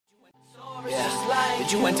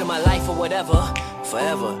that you enter my life or whatever.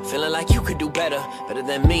 Forever, feeling like you could do better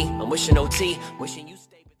than me. I'm wishing OT, wishing you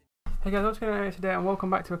stay with it. Hey guys, what's going on today, and welcome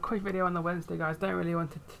back to a quick video on the Wednesday, guys. Don't really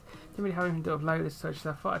want to didn't really have anything to upload as such,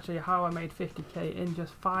 so I thought I'd show you how I made 50k in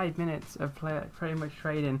just 5 minutes of pretty much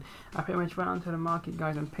trading. I pretty much went onto the market,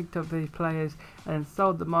 guys, and picked up these players and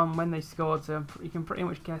sold them on when they scored, so you can pretty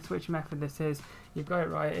much guess which method this is. You've got it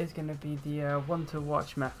right, it is going to be the one to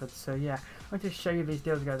watch method. So yeah, I'll just show you these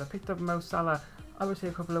deals, guys. I picked up Mo Salah obviously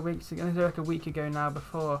a couple of weeks ago, like a week ago now,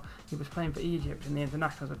 before he was playing for Egypt in the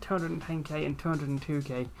internationals at 210k and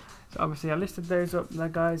 202k. So obviously I listed those up there,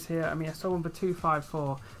 guys, here. I mean, I sold one for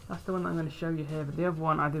 254. That's the one that I'm going to show you here, but the other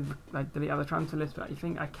one I did like delete out the transfer list, but I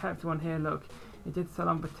think I kept one here. Look, it did sell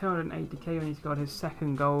on for 280k when he scored his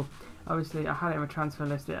second goal. Obviously I had it in my transfer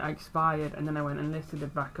list, it expired, and then I went and listed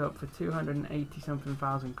it back up for 280 something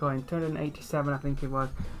thousand coins, 287 I think it was.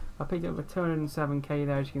 I picked it up for 207k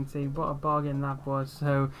there, as you can see. What a bargain that was.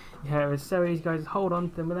 So yeah, it was so easy, guys. Hold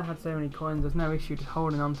on to them. When I had so many coins, there's no issue just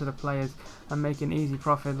holding on to the players and making easy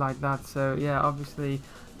profit like that. So yeah, obviously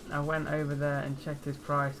I went over there and checked his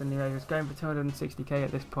price, and yeah, he was going for 260k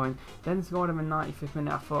at this point. Then scored him in 95th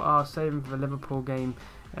minute. I thought, oh, I'll save him for the Liverpool game.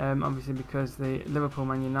 Obviously because the Liverpool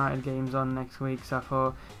Man United game's on next week, so I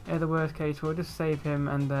thought, in the worst case, we'll just save him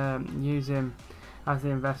and use him as the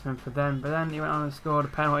investment for them. But then he went on and scored a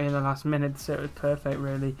penalty in the last minute, so it was perfect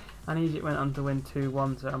really, and Egypt went on to win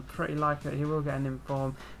 2-1, so I'm pretty likely that he will get an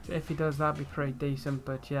inform. So if he does, that'd be pretty decent.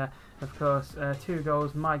 But yeah, of course, 2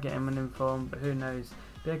 goals might get him an inform, but who knows.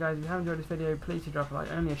 But yeah, guys, if you have enjoyed this video, please do drop a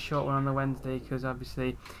like. Only a short one on the Wednesday, because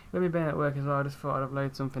obviously with me being at work as well, I just thought I'd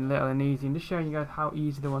upload something little and easy, and just showing you guys how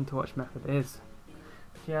easy the one to watch method is.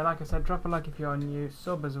 Yeah, like I said, drop a like if you're new,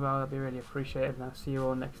 sub as well, that'd be really appreciated, and I'll see you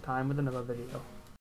all next time with another video.